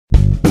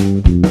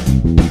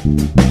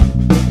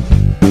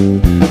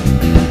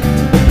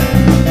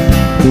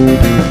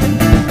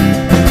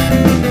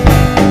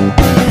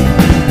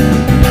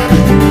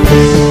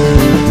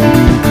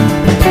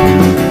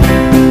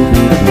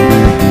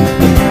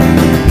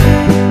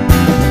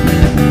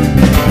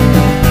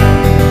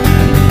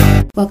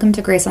Welcome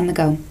to Grace on the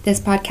Go. This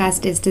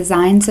podcast is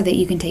designed so that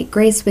you can take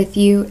grace with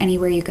you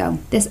anywhere you go.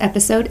 This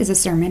episode is a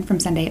sermon from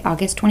Sunday,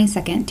 August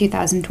 22nd,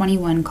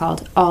 2021,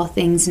 called All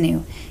Things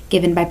New,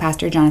 given by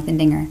Pastor Jonathan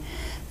Dinger.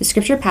 The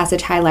scripture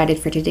passage highlighted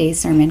for today's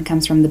sermon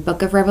comes from the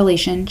book of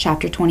Revelation,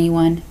 chapter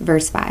 21,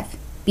 verse 5.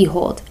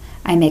 Behold,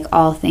 I make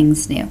all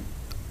things new.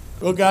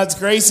 Well, God's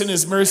grace and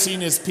His mercy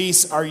and His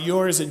peace are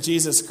yours in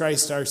Jesus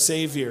Christ, our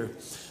Savior.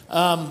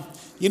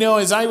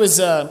 As I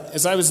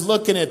was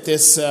looking at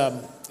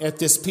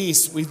this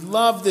piece, we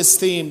love this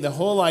theme, the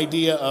whole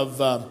idea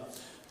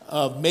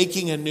of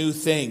making a new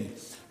thing.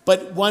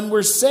 But when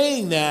we're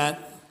saying that,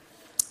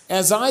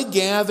 as I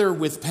gather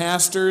with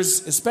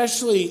pastors,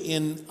 especially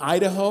in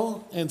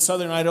Idaho, in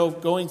southern Idaho,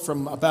 going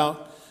from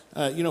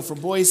from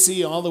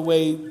Boise all the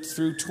way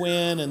through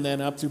Twin and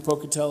then up through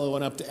Pocatello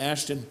and up to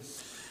Ashton,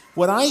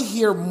 what I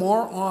hear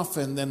more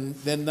often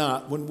than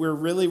not, when we're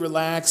really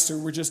relaxed or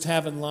we're just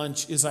having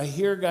lunch, is I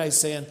hear guys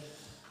saying,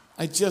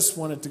 I just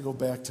want it to go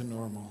back to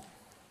normal.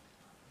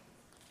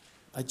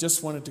 I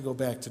just want it to go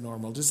back to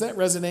normal. Does that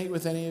resonate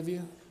with any of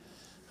you?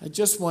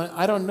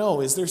 I don't know,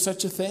 is there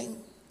such a thing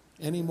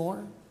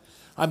anymore?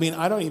 I mean,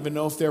 I don't even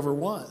know if there ever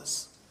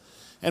was.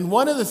 And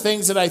one of the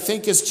things that I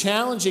think is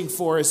challenging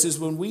for us is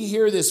when we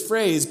hear this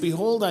phrase,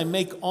 behold, I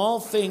make all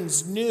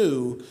things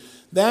new,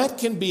 that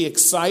can be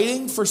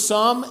exciting for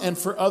some, and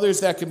for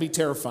others that can be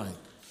terrifying.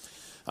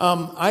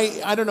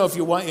 I don't know if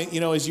you want,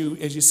 as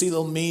you see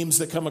little memes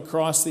that come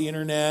across the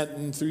internet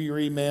and through your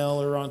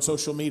email or on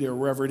social media or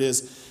wherever it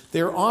is,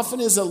 there often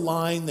is a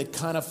line that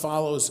kind of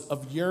follows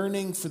of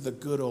yearning for the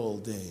good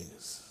old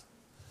days.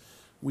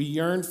 We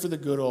yearn for the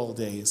good old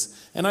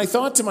days. And I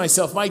thought to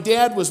myself, my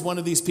dad was one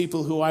of these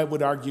people who I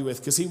would argue with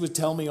because he would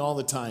tell me all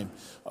the time,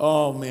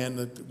 oh man,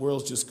 the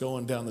world's just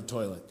going down the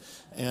toilet.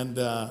 And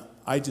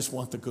I just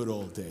want the good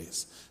old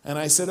days. And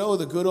I said,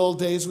 the good old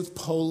days with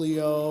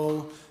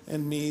polio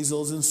and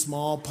measles and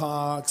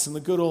smallpox and the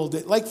good old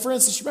days. Like, for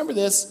instance, you remember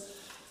this?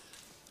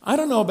 I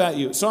don't know about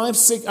you. So I'm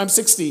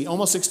 60,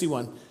 almost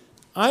 61.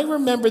 I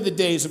remember the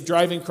days of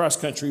driving cross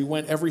country. We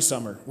went every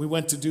summer. We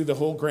went to do the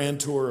whole grand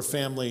tour of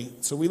family.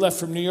 So we left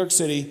from New York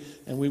City,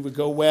 and we would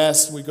go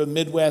west. We'd go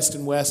Midwest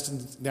and west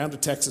and down to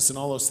Texas and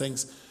all those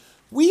things.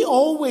 We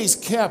always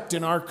kept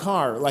in our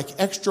car like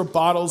extra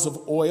bottles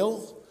of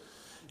oil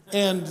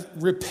and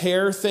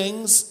repair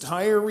things,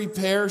 tire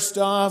repair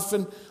stuff.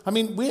 And I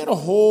mean, there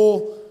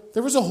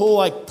was a whole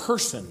like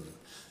person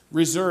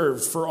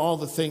reserved for all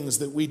the things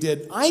that we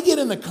did. I get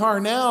in the car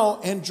now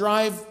and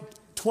drive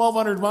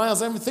 1,200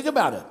 miles. I don't even think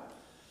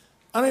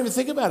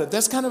about it.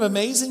 That's kind of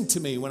amazing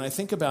to me when I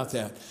think about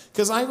that.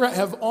 Because I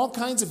have all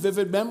kinds of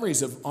vivid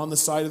memories of on the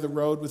side of the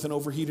road with an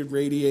overheated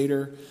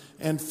radiator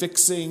and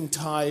fixing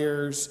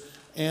tires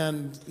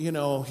and,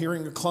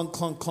 hearing a clunk,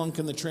 clunk, clunk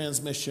in the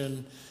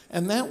transmission.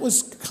 And that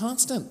was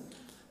constant.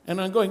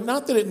 And I'm going,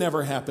 not that it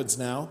never happens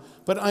now,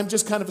 but I'm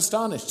just kind of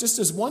astonished. Just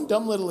as one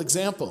dumb little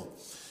example.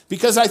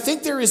 Because I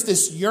think there is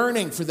this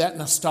yearning for that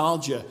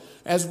nostalgia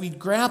as we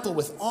grapple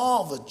with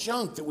all the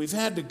junk that we've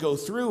had to go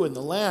through in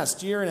the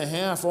last year and a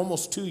half,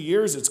 almost 2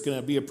 years it's going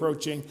to be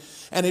approaching.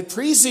 And it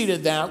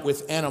preceded that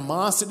with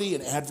animosity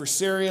and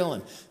adversarial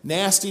and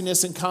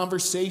nastiness and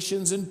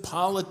conversations and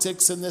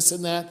politics and this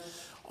and that.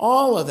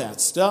 All of that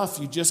stuff,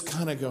 you just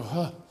kind of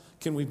go,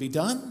 can we be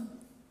done?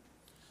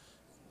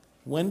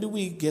 When do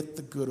we get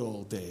the good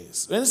old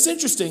days? And it's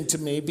interesting to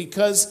me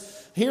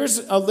because here's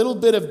a little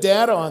bit of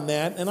data on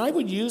that. And I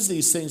would use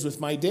these things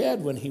with my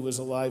dad when he was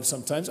alive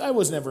sometimes. I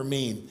was never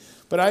mean.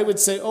 But I would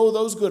say,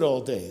 those good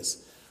old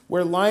days.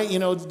 Where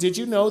did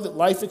you know that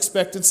life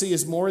expectancy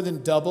has more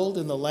than doubled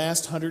in the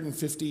last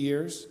 150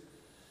 years?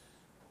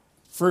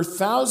 For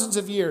thousands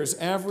of years,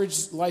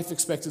 average life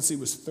expectancy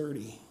was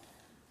 30.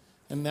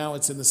 And now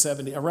it's in the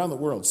 70, around the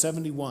world,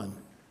 71.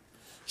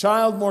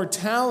 Child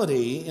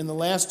mortality in the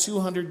last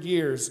 200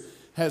 years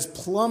has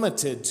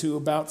plummeted to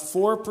about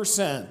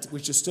 4%,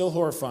 which is still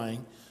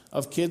horrifying,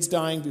 of kids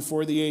dying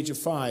before the age of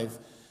 5.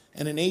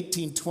 And in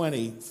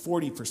 1820,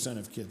 40%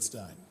 of kids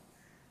died.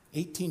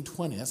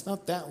 1820, that's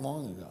not that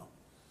long ago.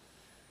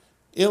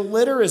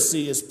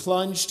 Illiteracy has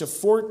plunged to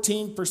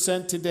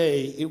 14%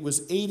 today. It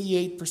was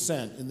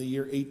 88% in the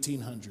year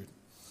 1800.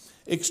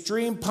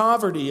 Extreme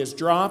poverty has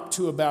dropped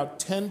to about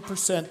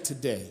 10%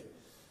 today.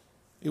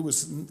 It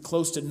was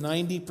close to 90%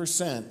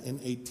 in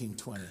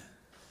 1820.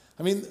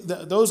 I mean,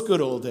 those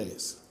good old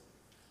days.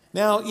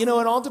 Now, it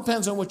all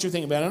depends on what you're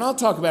thinking about. And I'll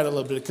talk about it a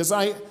little bit because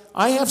I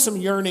have some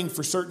yearning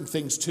for certain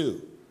things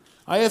too.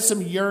 I have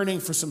some yearning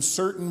for some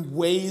certain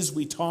ways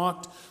we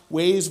talked,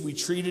 ways we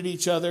treated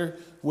each other,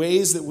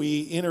 ways that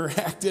we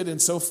interacted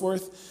and so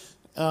forth.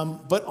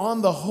 But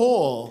on the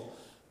whole,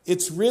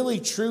 it's really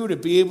true to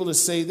be able to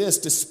say this.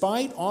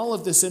 Despite all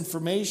of this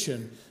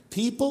information,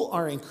 people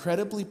are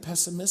incredibly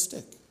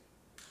pessimistic.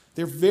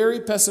 They're very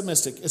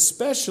pessimistic,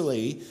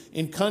 especially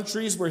in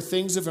countries where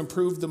things have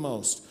improved the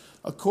most.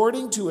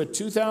 According to a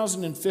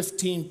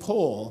 2015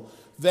 poll,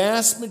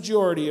 vast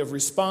majority of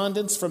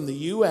respondents from the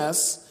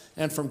U.S.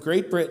 and from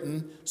Great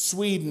Britain,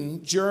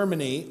 Sweden,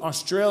 Germany,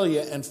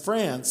 Australia, and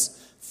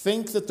France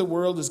think that the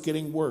world is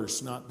getting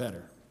worse, not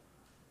better.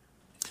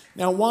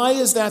 Now, why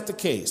is that the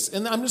case?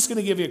 And I'm just going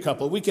to give you a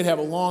couple. We could have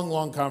a long,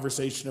 long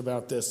conversation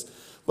about this.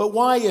 But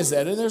why is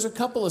that? And there's a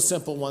couple of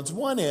simple ones.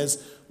 One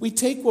is we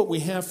take what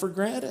we have for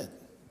granted.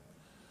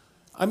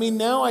 I mean,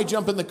 now I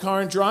jump in the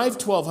car and drive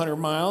 1,200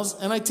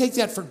 miles, and I take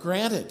that for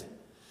granted.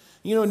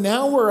 You know,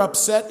 now we're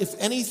upset if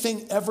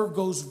anything ever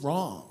goes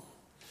wrong.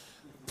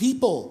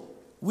 People,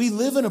 we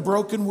live in a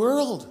broken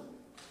world.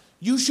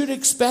 You should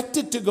expect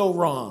it to go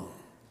wrong.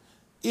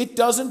 It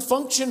doesn't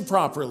function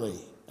properly.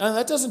 And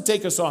that doesn't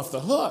take us off the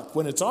hook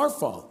when it's our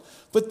fault.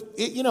 But,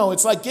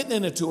 it's like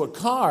getting into a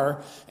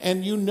car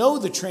and you know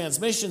the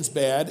transmission's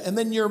bad, and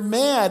then you're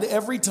mad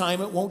every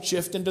time it won't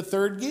shift into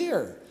third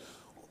gear.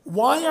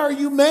 Why are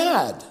you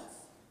mad?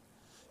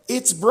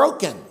 It's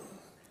broken.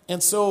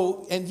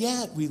 And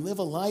yet we live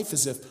a life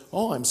as if,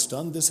 oh, I'm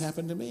stunned this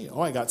happened to me. Oh,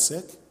 I got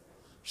sick.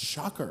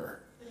 Shocker.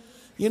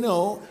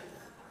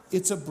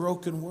 It's a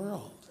broken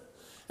world.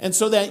 And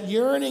so that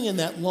yearning and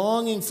that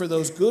longing for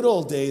those good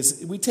old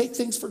days, we take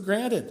things for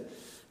granted.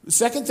 The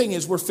second thing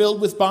is we're filled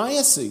with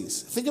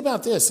biases. Think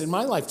about this. In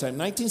my lifetime,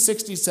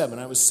 1967,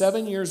 I was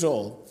 7 years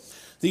old.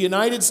 The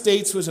United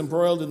States was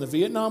embroiled in the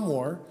Vietnam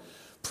War.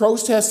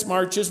 Protest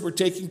marches were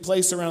taking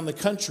place around the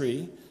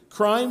country.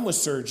 Crime was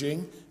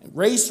surging.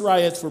 Race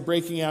riots were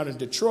breaking out in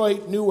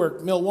Detroit,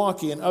 Newark,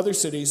 Milwaukee, and other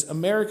cities.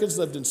 Americans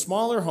lived in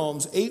smaller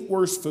homes, ate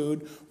worse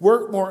food,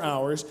 worked more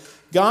hours,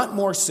 got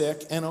more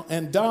sick,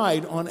 and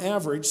died on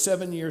average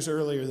 7 years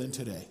earlier than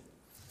today.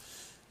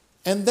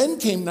 And then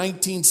came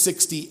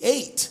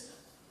 1968,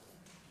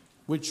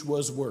 which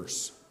was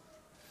worse.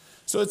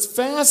 So it's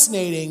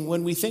fascinating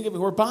when we think of it.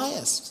 We're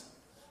biased.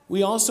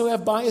 We also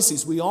have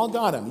biases. We all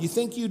got them. You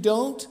think you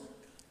don't?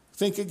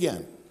 Think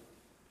again.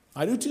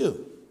 I do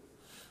too.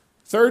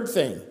 Third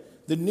thing,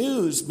 the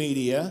news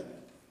media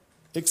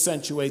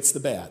accentuates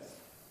the bad.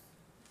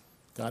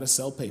 Got to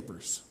sell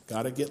papers.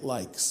 Got to get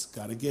likes.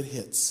 Got to get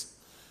hits.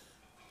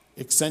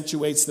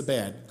 Accentuates the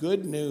bad.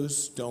 Good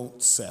news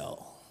don't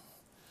sell.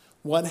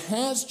 What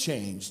has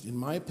changed, in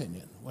my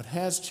opinion, what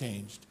has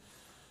changed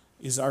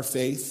is our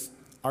faith,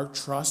 our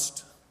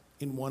trust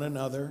in one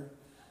another,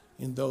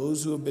 in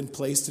those who have been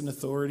placed in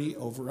authority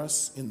over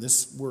us in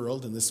this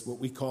world, in this what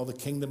we call the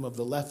kingdom of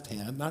the left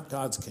hand, not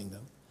God's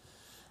kingdom.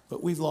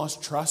 But we've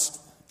lost trust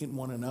in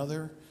one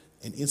another,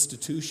 in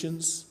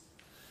institutions.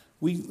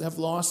 We have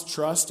lost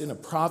trust in a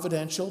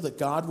providential that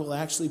God will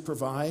actually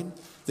provide,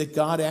 that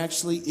God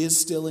actually is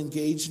still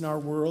engaged in our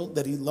world,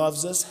 that he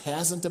loves us,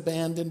 hasn't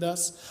abandoned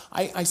us.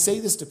 I say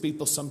this to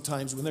people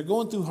sometimes when they're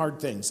going through hard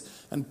things,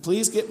 and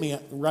please get me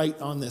right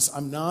on this.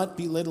 I'm not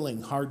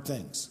belittling hard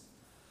things.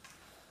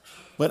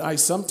 But I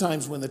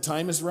sometimes, when the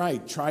time is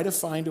right, try to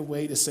find a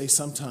way to say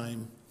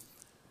sometime,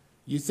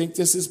 you think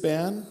this is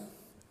bad?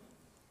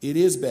 It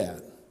is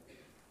bad.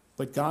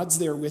 But God's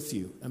there with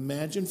you.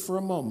 Imagine for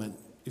a moment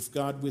if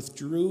God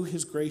withdrew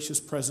his gracious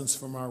presence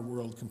from our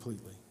world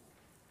completely.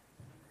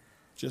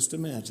 Just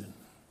imagine.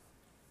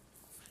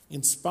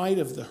 In spite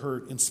of the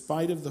hurt, in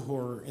spite of the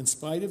horror, in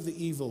spite of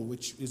the evil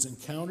which is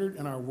encountered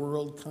in our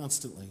world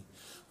constantly,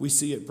 we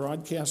see it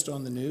broadcast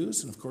on the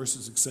news, and of course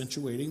it's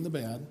accentuating the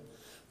bad,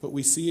 but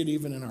we see it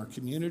even in our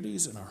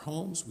communities, in our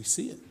homes, we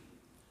see it.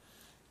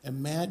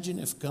 Imagine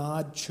if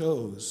God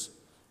chose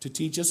to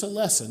teach us a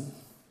lesson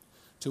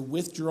to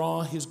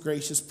withdraw his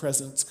gracious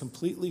presence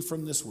completely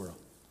from this world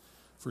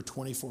for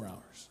 24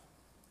 hours.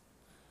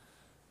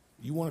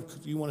 You want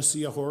to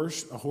see a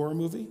horror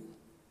movie?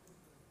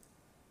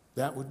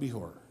 That would be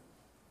horror.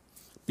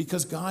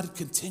 Because God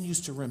continues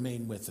to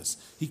remain with us.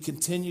 He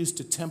continues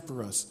to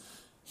temper us,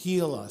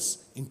 heal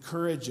us,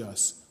 encourage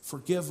us,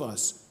 forgive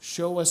us,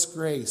 show us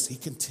grace. He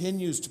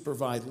continues to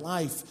provide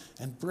life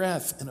and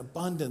breath and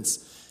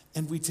abundance,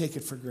 and we take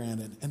it for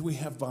granted, and we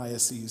have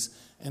biases,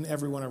 and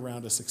everyone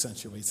around us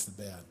accentuates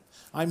the bad.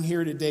 I'm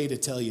here today to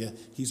tell you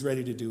he's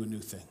ready to do a new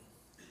thing.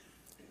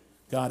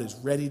 God is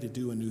ready to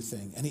do a new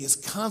thing, and he is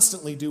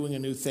constantly doing a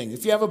new thing.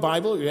 If you have a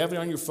Bible, you have it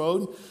on your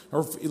phone,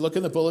 or if you look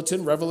in the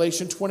bulletin,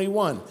 Revelation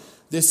 21.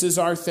 This is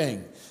our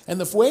thing. And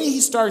the way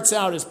he starts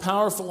out is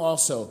powerful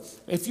also.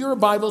 If you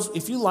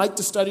like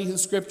to study the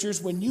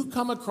scriptures, when you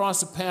come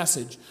across a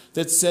passage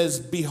that says,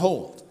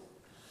 behold,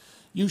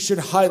 you should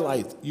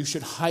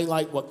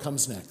highlight what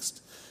comes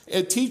next.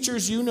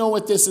 Teachers, you know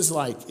what this is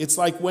like. It's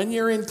like when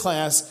you're in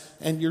class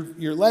and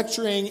you're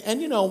lecturing, and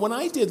when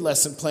I did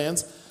lesson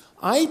plans,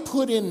 I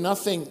put in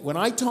nothing. When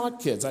I taught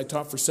kids, I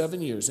taught for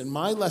 7 years. In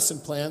my lesson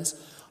plans,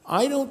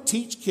 I don't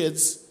teach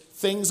kids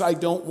things I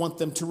don't want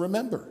them to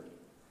remember.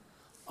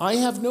 I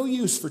have no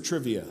use for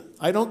trivia.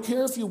 I don't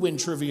care if you win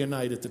trivia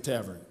night at the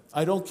tavern.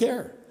 I don't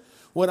care.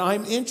 What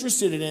I'm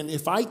interested in,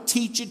 if I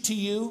teach it to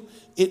you,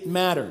 it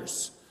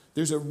matters.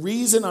 There's a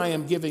reason I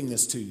am giving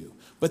this to you.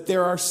 But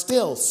there are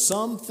still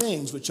some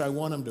things which I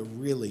want them to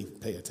really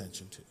pay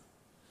attention to.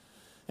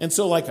 And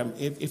so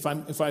if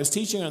I was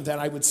teaching on that,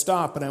 I would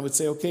stop and I would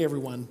say, okay,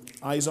 everyone,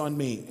 eyes on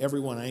me.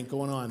 Everyone, I ain't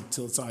going on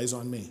until it's eyes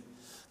on me.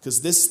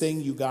 Because this thing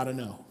you got to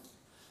know.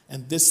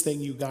 And this thing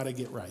you got to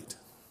get right.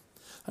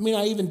 I mean,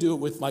 I even do it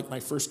with my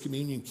First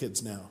Communion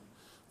kids now,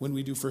 when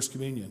we do First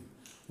Communion.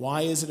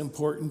 Why is it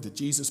important that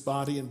Jesus'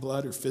 body and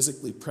blood are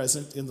physically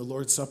present in the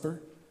Lord's Supper?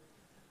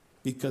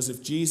 Because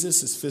if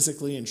Jesus is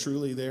physically and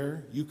truly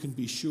there, you can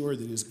be sure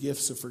that his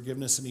gifts of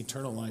forgiveness and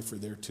eternal life are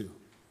there too.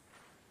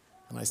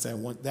 And I say,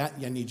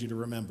 I need you to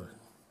remember.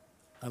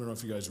 I don't know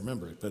if you guys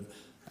remember it, but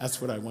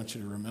that's what I want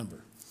you to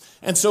remember.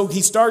 And so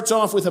he starts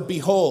off with a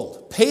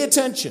behold. Pay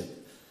attention.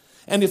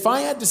 And if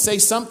I had to say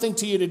something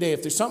to you today,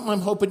 if there's something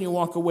I'm hoping you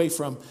walk away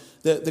from,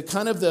 the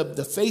kind of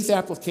the faith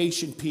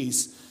application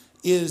piece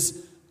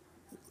is,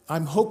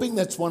 I'm hoping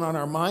that's one on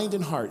our mind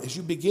and heart. As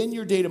you begin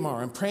your day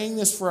tomorrow, I'm praying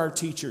this for our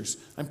teachers.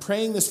 I'm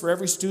praying this for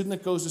every student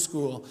that goes to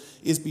school,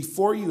 is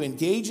before you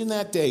engage in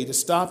that day to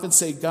stop and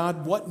say,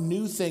 God, what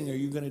new thing are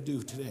you going to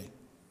do today?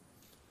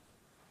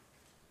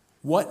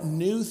 What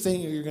new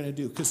thing are you going to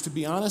do? Because to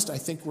be honest, I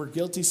think we're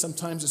guilty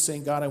sometimes of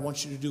saying, God, I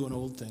want you to do an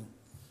old thing.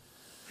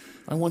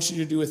 I want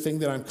you to do a thing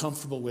that I'm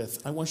comfortable with.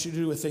 I want you to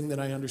do a thing that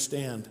I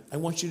understand. I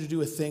want you to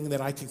do a thing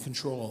that I can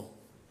control.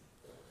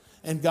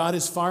 And God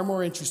is far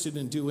more interested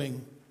in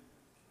doing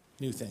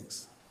new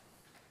things.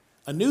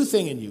 A new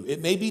thing in you. It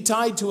may be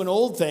tied to an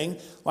old thing,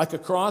 like a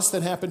cross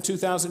that happened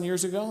 2,000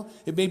 years ago.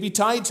 It may be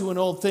tied to an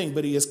old thing,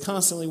 but he is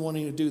constantly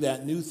wanting to do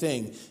that new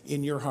thing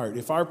in your heart.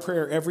 If our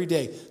prayer every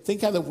day,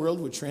 think how the world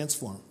would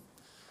transform.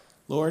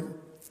 Lord,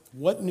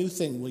 what new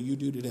thing will you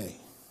do today?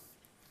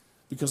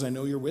 Because I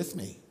know you're with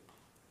me.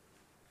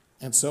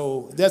 And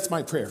so that's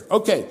my prayer.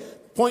 Okay,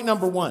 point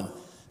number 1.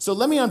 So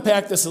let me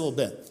unpack this a little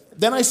bit.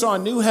 Then I saw a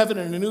new heaven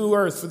and a new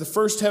earth, for the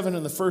first heaven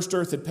and the first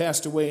earth had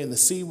passed away, and the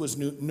sea was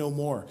no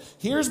more.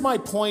 Here's my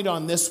point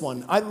on this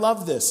one. I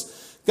love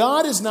this.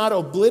 God is not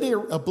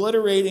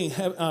obliterating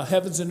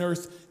heavens and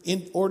earth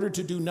in order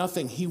to do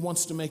nothing. He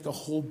wants to make a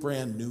whole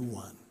brand new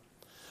one.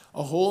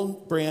 A whole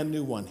brand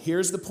new one.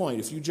 Here's the point.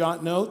 If you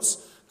jot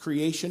notes,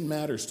 creation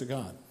matters to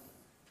God.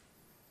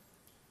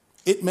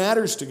 It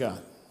matters to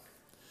God.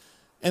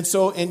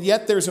 And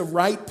yet there's a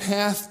right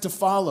path to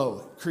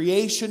follow.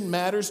 Creation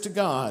matters to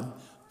God,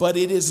 but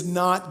it is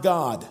not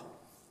God.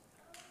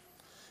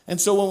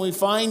 And so when we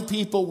find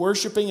people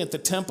worshiping at the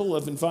temple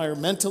of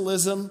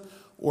environmentalism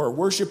or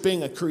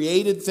worshiping a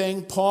created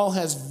thing, Paul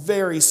has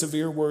very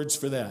severe words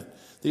for that.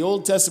 The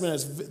Old Testament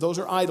has, those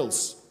are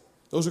idols.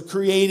 Those are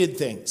created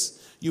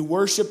things. You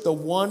worship the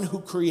one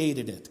who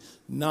created it,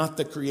 not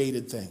the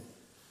created thing.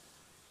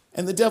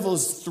 And the devil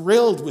is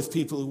thrilled with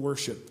people who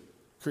worship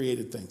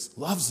created things.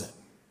 Loves it.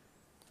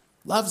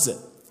 Loves it.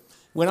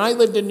 When I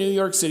lived in New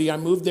York City, I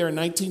moved there in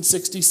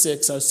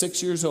 1966. I was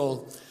 6 years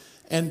old,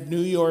 and New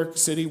York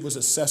City was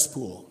a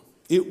cesspool.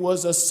 It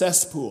was a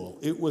cesspool.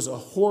 It was a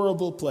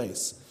horrible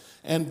place.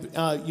 And,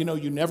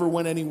 you never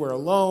went anywhere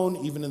alone,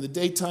 even in the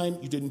daytime.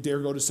 You didn't dare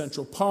go to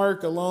Central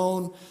Park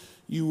alone.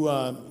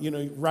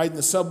 Riding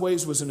the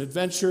subways was an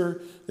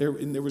adventure.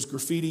 There was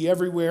graffiti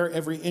everywhere.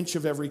 Every inch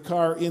of every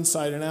car,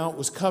 inside and out,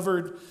 was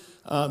covered.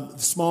 The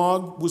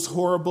smog was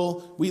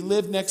horrible. We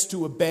lived next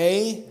to a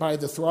bay by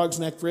the Throgs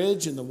Neck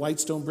Bridge and the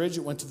Whitestone Bridge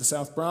that went to the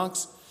South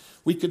Bronx.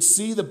 We could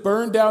see the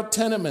burned out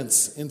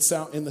tenements in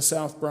the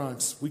South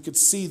Bronx. We could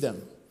see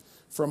them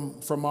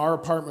from our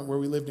apartment where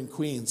we lived in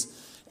Queens.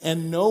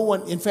 And no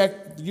one, in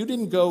fact, you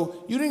didn't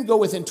go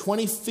within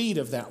 20 feet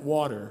of that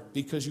water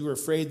because you were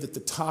afraid that the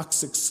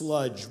toxic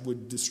sludge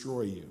would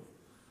destroy you.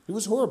 It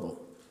was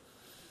horrible.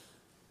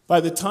 By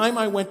the time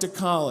I went to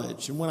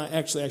college, and when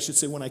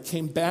I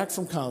came back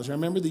from college, I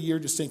remember the year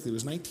distinctly, it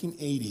was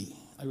 1980.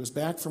 I was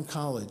back from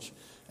college,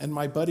 and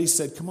my buddy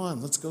said, come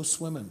on, let's go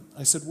swimming.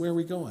 I said, where are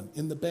we going?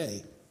 In the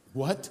bay.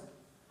 What?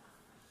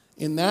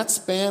 In that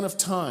span of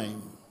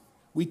time,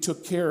 we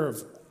took care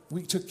of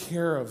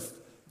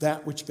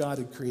that which God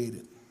had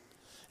created.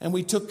 And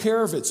we took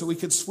care of it so we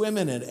could swim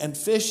in it and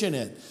fish in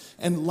it,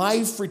 and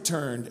life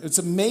returned. It's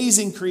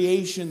amazing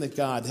creation that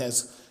God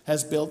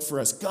has built for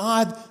us.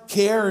 God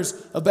cares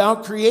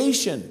about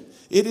creation.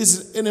 It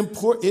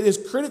is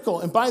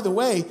critical. And by the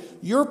way,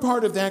 you're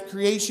part of that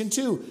creation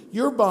too.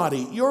 Your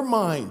body, your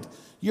mind,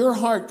 your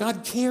heart.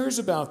 God cares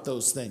about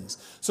those things.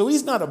 So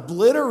he's not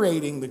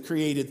obliterating the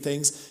created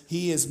things.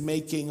 He is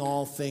making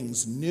all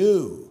things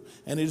new.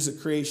 And it is a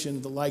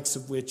creation the likes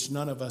of which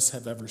none of us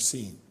have ever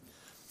seen.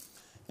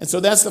 And so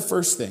that's the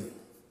first thing.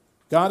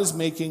 God is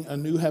making a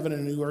new heaven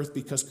and a new earth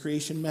because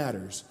creation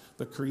matters,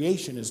 but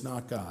creation is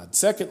not God.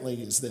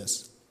 Secondly is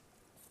this.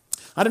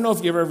 I don't know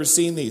if you've ever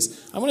seen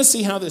these. I want to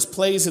see how this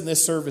plays in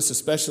this service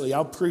especially.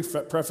 I'll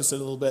preface it a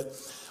little bit.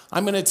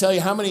 I'm going to tell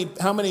you how many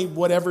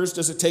whatevers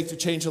does it take to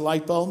change a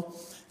light bulb.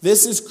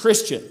 This is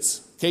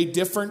Christians, okay,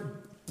 different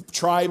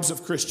tribes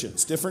of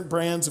Christians, different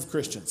brands of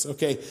Christians,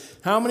 okay.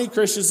 How many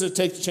Christians does it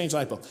take to change a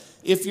light bulb?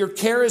 If you're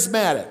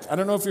charismatic, I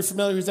don't know if you're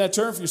familiar with that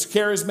term. If you're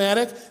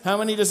charismatic, how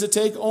many does it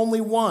take? Only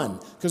one,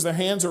 because their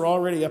hands are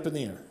already up in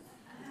the air.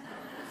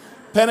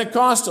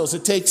 Pentecostals,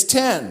 it takes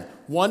 10.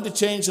 1 to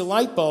change the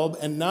light bulb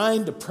and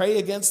 9 to pray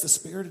against the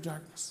spirit of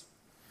darkness.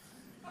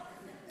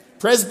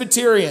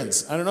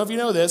 Presbyterians, I don't know if you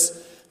know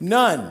this,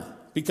 none,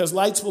 because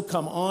lights will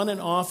come on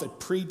and off at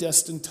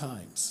predestined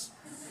times.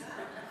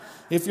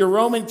 If you're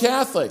Roman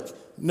Catholic,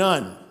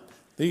 none.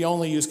 They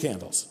only use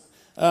candles.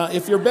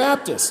 If you're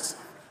Baptist,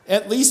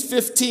 At least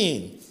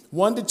 15.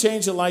 1 to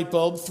change a light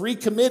bulb, 3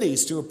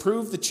 committees to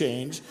approve the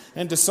change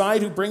and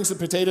decide who brings the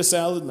potato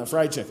salad and the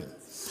fried chicken.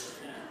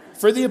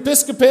 For the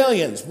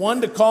Episcopalians,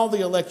 1 to call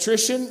the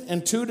electrician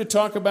and 2 to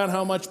talk about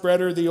how much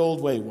better the old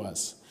way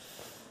was.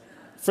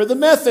 For the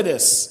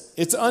Methodists,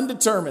 it's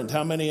undetermined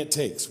how many it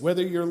takes.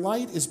 Whether your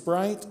light is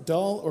bright,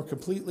 dull, or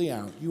completely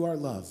out, you are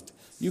loved.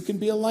 You can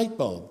be a light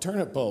bulb,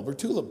 turnip bulb, or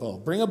tulip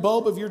bulb. Bring a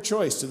bulb of your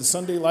choice to the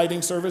Sunday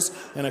lighting service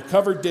and a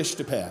covered dish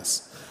to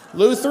pass.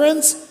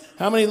 Lutherans,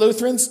 how many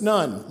Lutherans?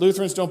 None.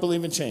 Lutherans don't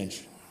believe in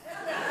change.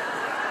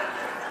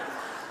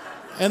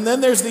 And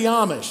then there's the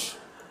Amish.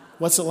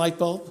 What's a light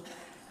bulb?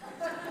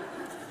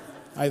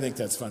 I think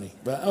that's funny,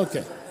 but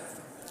okay.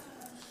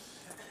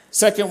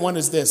 Second one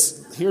is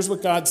this. Here's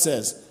what God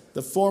says.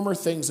 The former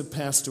things have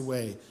passed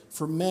away.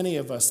 For many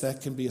of us,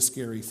 that can be a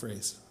scary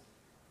phrase.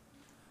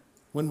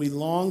 When we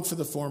long for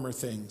the former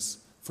things,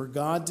 for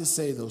God to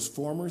say those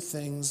former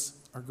things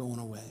are going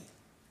away.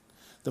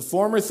 The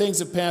former things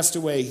have passed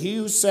away. He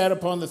who sat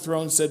upon the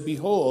throne said,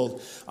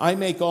 behold, I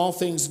make all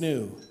things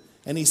new.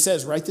 And he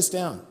says, write this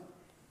down.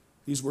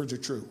 These words are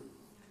true.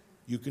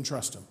 You can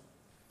trust him.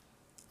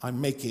 I'm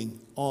making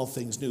all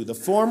things new. The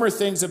former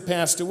things have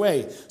passed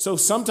away. So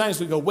sometimes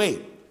we go,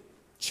 wait,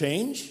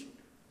 change?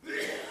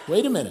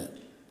 Wait a minute.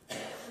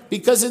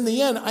 Because in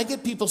the end, I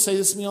get people say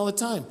this to me all the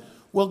time.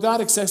 Well, God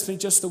accepts me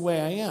just the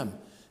way I am.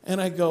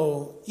 And I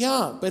go,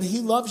 yeah, but he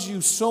loves you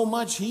so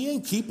much, he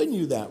ain't keeping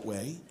you that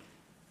way.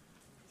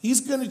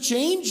 He's going to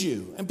change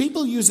you. And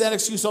people use that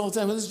excuse all the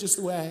time. This is just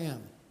the way I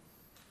am.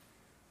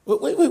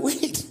 But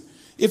wait.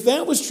 If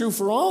that was true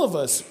for all of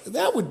us,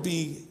 that would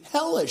be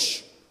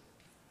hellish.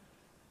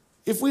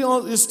 If we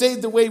all just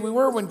stayed the way we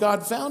were when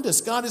God found us,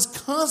 God is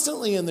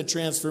constantly in the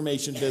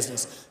transformation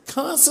business,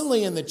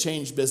 constantly in the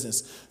change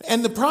business.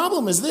 And the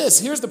problem is this.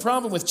 Here's the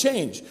problem with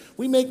change.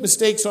 We make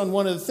mistakes on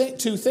one of the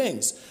two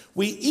things.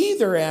 We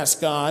either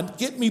ask God,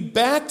 get me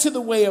back to the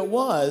way it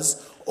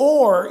was,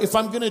 or if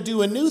I'm going to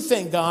do a new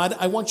thing, God,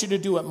 I want you to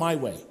do it my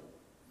way.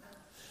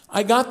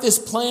 I got this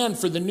plan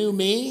for the new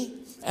me,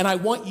 and I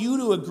want you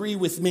to agree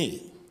with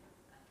me.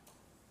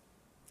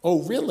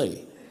 Oh,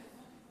 really?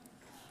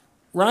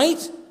 Right?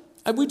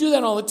 We do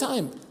that all the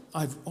time.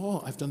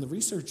 I've done the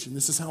research, and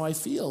this is how I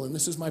feel, and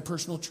this is my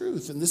personal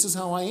truth, and this is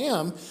how I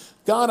am.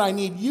 God, I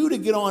need you to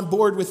get on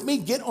board with me.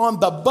 Get on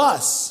the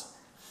bus.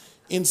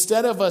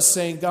 Instead of us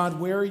saying, God,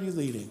 where are you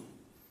leading?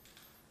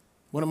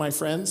 One of my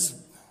friends,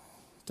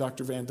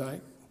 Dr. Van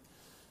Dyke,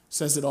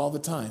 says it all the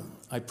time.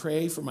 I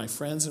pray for my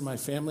friends and my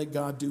family.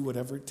 God, do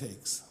whatever it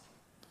takes.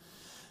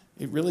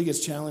 It really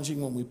gets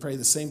challenging when we pray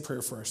the same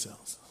prayer for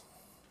ourselves.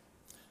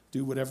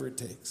 Do whatever it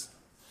takes.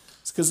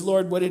 It's because,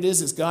 Lord, what it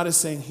is God is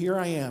saying, here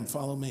I am,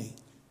 follow me.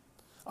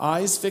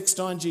 Eyes fixed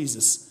on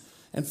Jesus.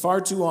 And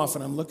far too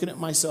often I'm looking at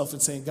myself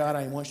and saying, God,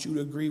 I want you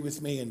to agree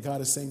with me. And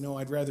God is saying, no,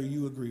 I'd rather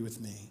you agree with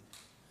me.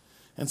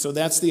 And so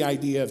that's the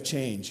idea of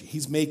change.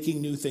 He's making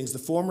new things. The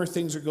former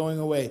things are going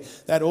away.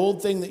 That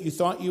old thing that you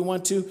thought you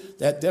want to,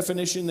 that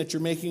definition that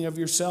you're making of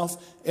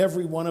yourself,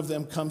 every one of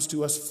them comes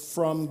to us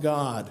from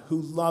God,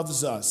 who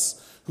loves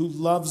us,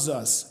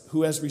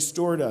 who has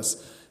restored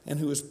us, and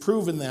who has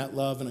proven that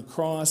love in a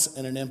cross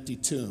and an empty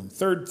tomb.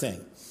 Third thing,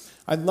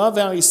 I love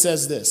how he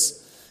says this,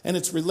 and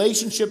it's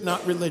relationship,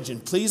 not religion.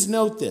 Please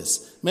note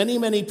this.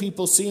 Many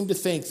people seem to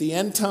think the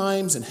end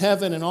times and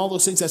heaven and all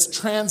those things, that's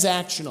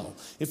transactional.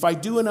 If I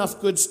do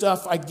enough good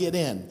stuff, I get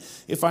in.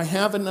 If I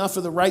have enough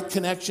of the right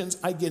connections,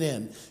 I get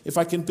in. If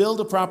I can build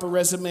a proper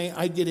resume,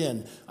 I get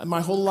in. And my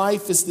whole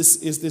life is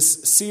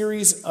this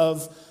series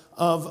of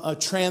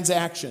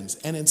transactions,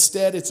 and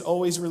instead it's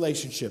always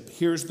relationship.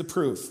 Here's the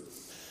proof.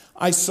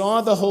 I saw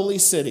the holy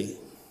city,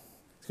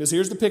 because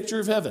here's the picture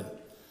of heaven,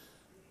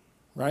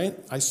 right?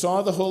 I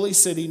saw the holy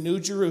city, New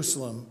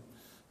Jerusalem,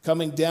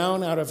 coming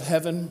down out of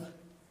heaven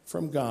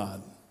from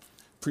God,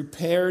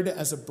 prepared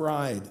as a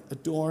bride,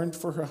 adorned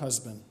for her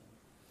husband.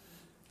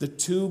 The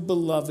two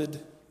beloved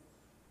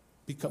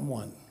become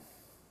one.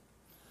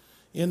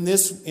 In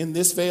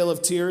this vale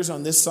of tears,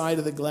 on this side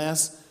of the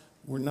glass,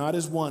 we're not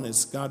as one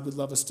as God would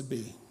love us to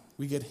be.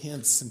 We get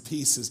hints and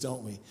pieces,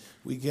 don't we?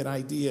 We get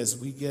ideas.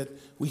 We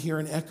hear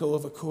an echo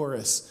of a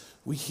chorus.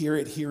 We hear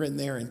it here and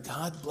there. And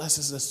God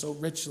blesses us so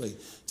richly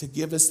to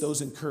give us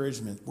those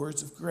encouragement,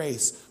 words of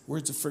grace,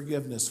 words of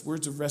forgiveness,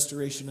 words of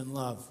restoration and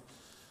love.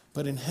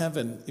 But in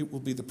heaven, it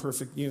will be the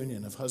perfect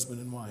union of husband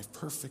and wife.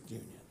 Perfect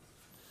union.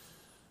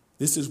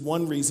 This is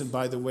one reason,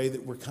 by the way,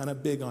 that we're kind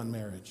of big on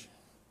marriage.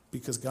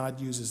 Because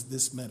God uses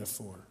this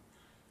metaphor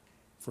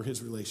for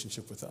his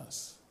relationship with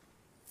us.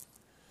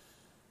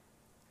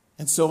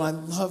 And so I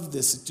love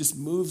this. It just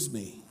moves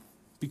me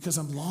because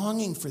I'm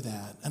longing for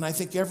that. And I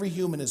think every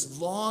human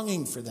is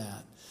longing for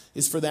that,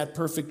 is for that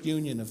perfect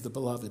union of the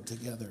beloved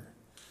together.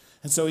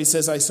 And so he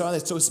says, I saw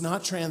that. So it's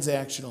not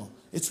transactional.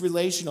 It's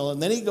relational.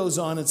 And then he goes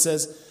on and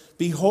says,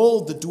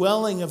 behold, the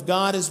dwelling of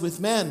God is with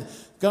men.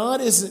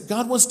 God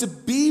wants to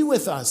be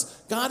with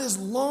us. God is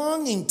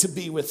longing to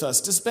be with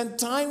us, to spend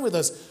time with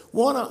us.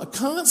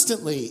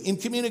 constantly in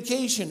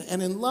communication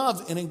and in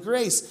love and in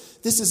grace.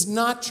 This is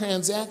not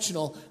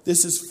transactional.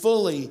 This is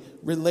fully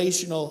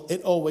relational.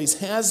 It always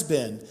has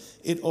been.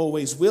 It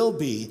always will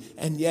be.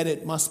 And yet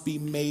it must be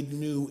made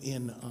new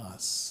in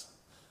us.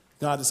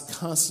 God is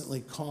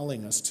constantly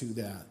calling us to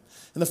that.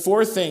 And the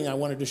fourth thing I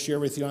wanted to share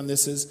with you on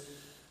this is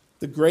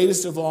the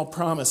greatest of all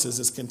promises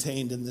is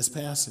contained in this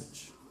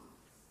passage.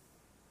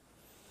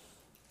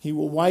 He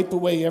will wipe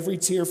away every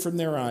tear from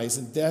their eyes,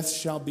 and death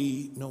shall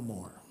be no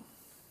more.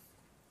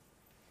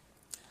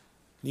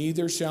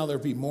 Neither shall there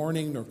be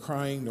mourning, nor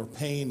crying, nor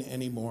pain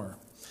anymore.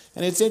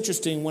 And it's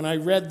interesting, when I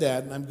read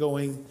that, and I'm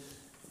going,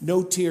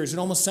 no tears, it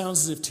almost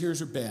sounds as if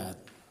tears are bad.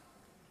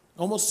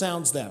 Almost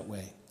sounds that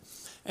way.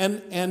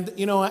 And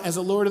as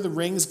a Lord of the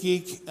Rings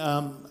geek,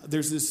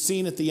 there's this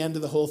scene at the end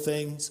of the whole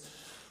thing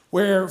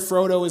where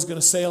Frodo is going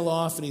to sail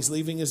off, and he's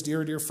leaving his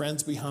dear, dear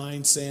friends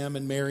behind, Sam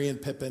and Merry and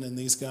Pippin and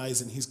these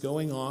guys, and he's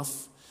going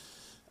off,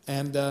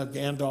 and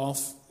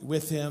Gandalf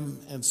with him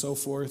and so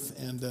forth,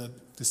 and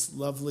this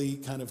lovely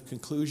kind of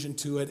conclusion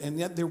to it, and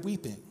yet they're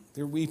weeping.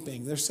 They're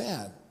weeping. They're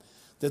sad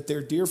that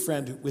their dear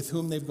friend with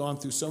whom they've gone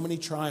through so many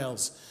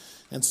trials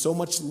and so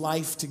much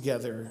life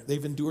together,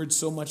 they've endured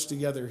so much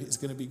together, is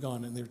going to be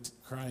gone, and they're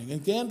crying.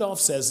 And Gandalf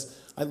says,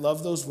 I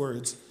love those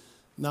words,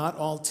 not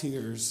all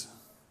tears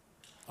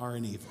are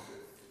an evil.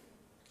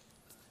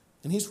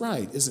 And he's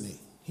right, isn't he?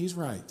 He's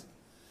right.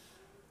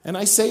 And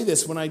I say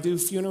this when I do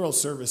funeral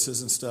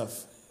services and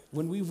stuff.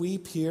 When we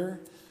weep here,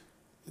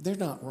 they're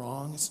not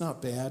wrong. It's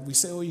not bad. We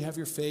say, oh, you have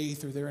your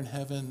faith, or they're in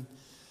heaven.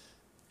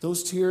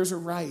 Those tears are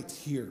right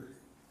here,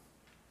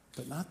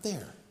 but not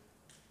there.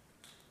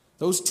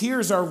 Those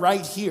tears are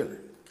right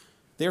here.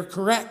 They're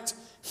correct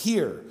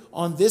here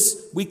on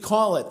this, we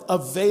call it a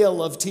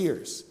veil of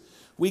tears.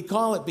 We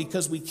call it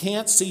because we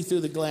can't see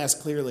through the glass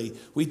clearly.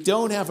 We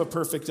don't have a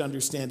perfect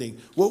understanding.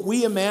 What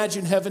we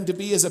imagine heaven to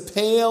be is a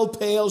pale,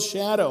 pale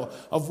shadow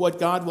of what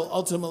God will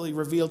ultimately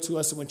reveal to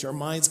us, in which our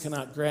minds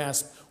cannot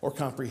grasp or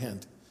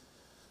comprehend.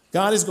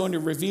 God is going to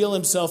reveal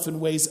himself in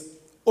ways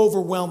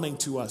overwhelming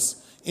to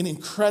us, in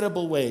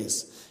incredible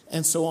ways.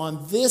 And so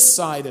on this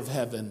side of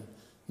heaven,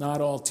 not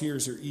all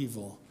tears are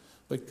evil,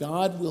 but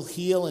God will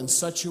heal in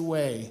such a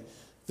way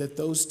that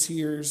those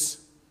tears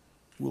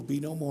will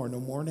be no more. No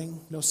mourning,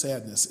 no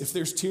sadness. If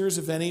there's tears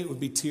of any, it would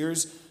be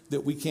tears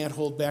that we can't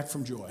hold back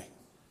from joy.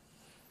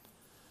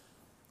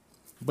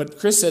 But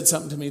Chris said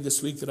something to me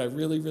this week that I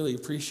really, really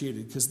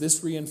appreciated, because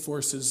this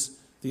reinforces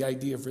the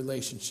idea of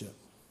relationship.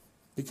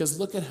 Because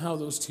look at how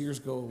those tears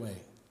go away.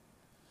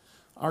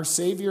 Our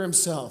Savior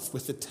himself,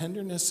 with the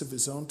tenderness of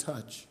his own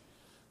touch,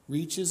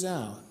 reaches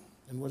out,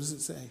 and what does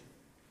it say?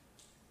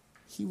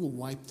 He will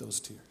wipe those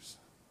tears,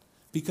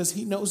 because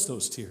he knows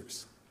those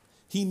tears.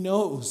 He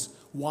knows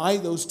why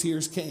those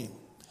tears came.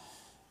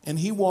 And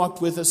he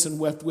walked with us and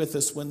wept with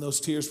us when those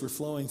tears were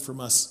flowing from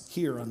us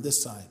here on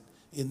this side,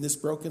 in this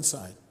broken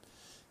side.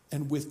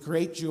 And with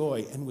great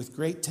joy and with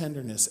great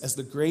tenderness, as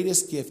the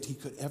greatest gift he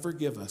could ever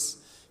give us,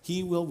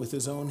 he will with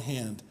his own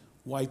hand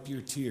wipe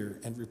your tear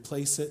and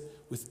replace it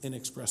with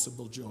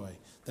inexpressible joy.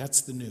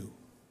 That's the new.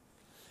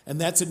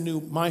 And that's a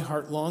new my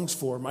heart longs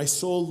for, my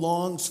soul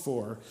longs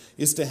for,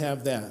 is to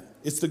have that.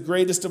 It's the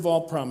greatest of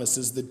all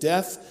promises, the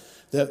death,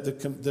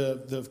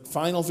 the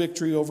final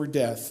victory over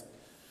death,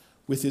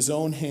 with his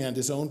own hand,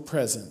 his own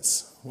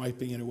presence,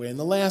 wiping it away. And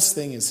the last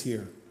thing is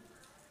here.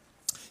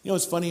 You know,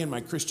 it's funny in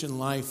my Christian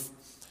life,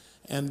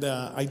 and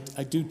I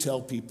do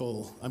tell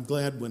people, I'm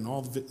glad when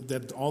all the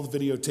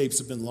videotapes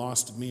have been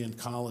lost of me in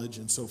college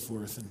and so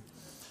forth.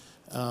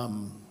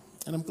 And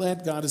I'm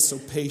glad God is so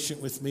patient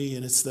with me,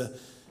 and it's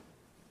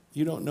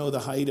you don't know the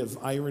height of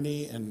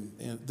irony and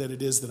that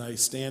it is that I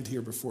stand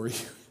here before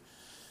you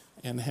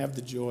and have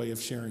the joy of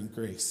sharing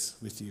grace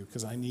with you,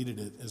 because I needed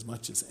it as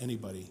much as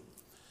anybody.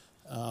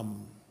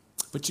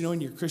 But you know,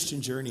 in your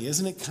Christian journey,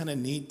 isn't it kind of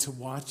neat to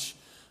watch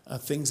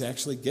things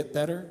actually get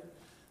better?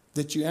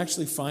 That you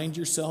actually find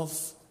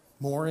yourself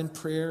more in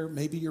prayer.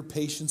 Maybe your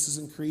patience is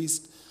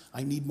increased.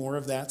 I need more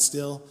of that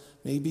still.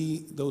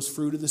 Maybe those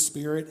fruit of the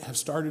Spirit have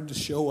started to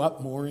show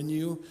up more in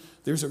you.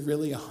 There's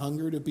a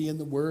hunger to be in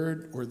the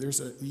Word, or there's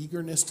an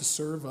eagerness to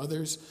serve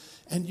others.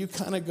 And you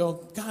kind of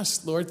go,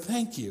 gosh, Lord,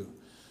 thank you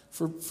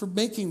for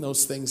making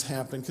those things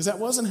happen, because that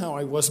wasn't how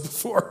I was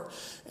before.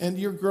 And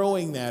you're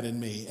growing that in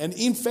me. And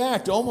in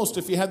fact, almost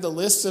if you had the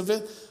list of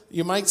it,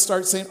 you might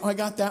start saying, oh, I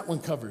got that one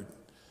covered.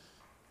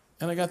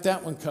 And I got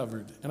that one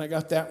covered. And I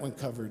got that one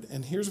covered.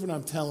 And here's what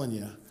I'm telling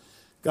you.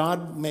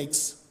 God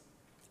makes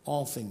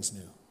all things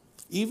new.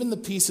 Even the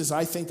pieces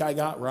I think I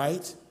got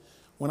right,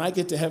 when I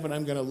get to heaven,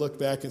 I'm going to look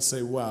back and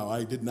say, wow,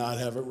 I did not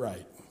have it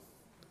right.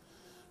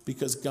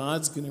 Because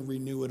God's going to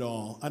renew it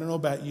all. I don't know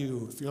about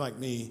you, if you're like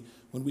me,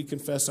 when we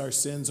confess our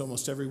sins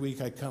almost every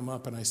week, I come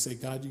up and I say,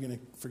 God, you going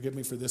to forgive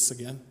me for this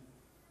again?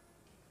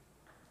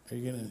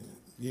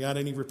 You got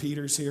any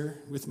repeaters here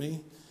with me?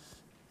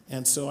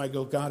 And so I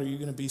go, God, are you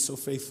going to be so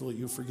faithful that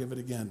you'll forgive it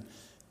again?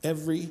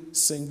 Every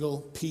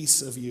single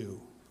piece of you,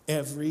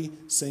 every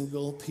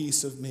single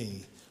piece of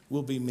me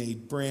will be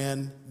made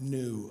brand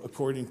new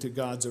according to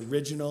God's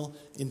original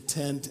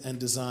intent and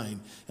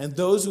design. And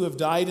those who have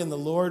died in the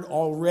Lord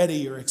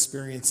already are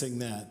experiencing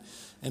that.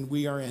 And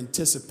we are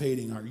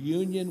anticipating our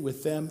union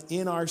with them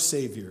in our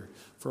Savior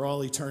for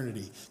all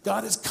eternity.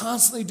 God is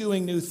constantly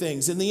doing new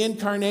things. In the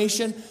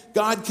incarnation,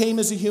 God came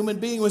as a human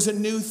being. It was a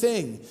new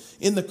thing.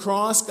 In the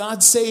cross,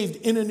 God saved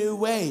in a new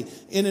way.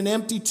 In an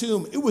empty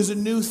tomb, it was a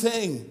new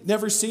thing,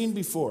 never seen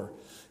before.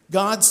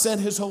 God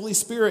sent his Holy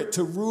Spirit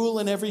to rule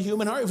in every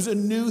human heart. It was a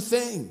new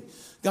thing.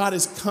 God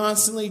is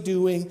constantly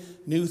doing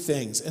new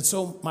things. And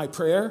so my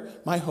prayer,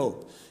 my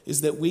hope,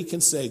 is that we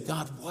can say,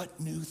 God, what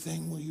new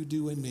thing will you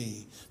do in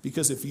me?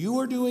 Because if you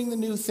are doing the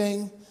new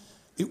thing,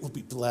 it will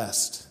be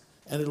blessed.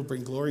 And it'll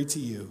bring glory to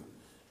you.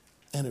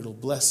 And it'll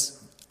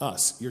bless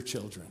us, your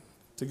children.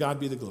 To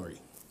God be the glory.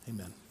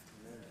 Amen.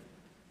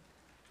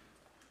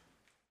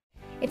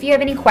 If you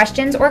have any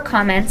questions or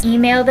comments,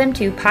 email them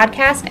to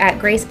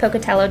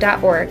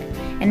podcast@gracepocatello.org.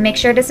 And make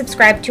sure to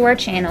subscribe to our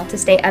channel to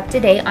stay up to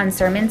date on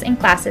sermons and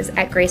classes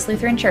at Grace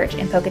Lutheran Church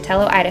in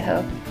Pocatello,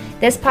 Idaho.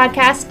 This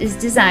podcast is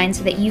designed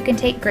so that you can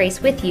take grace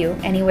with you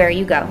anywhere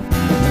you go.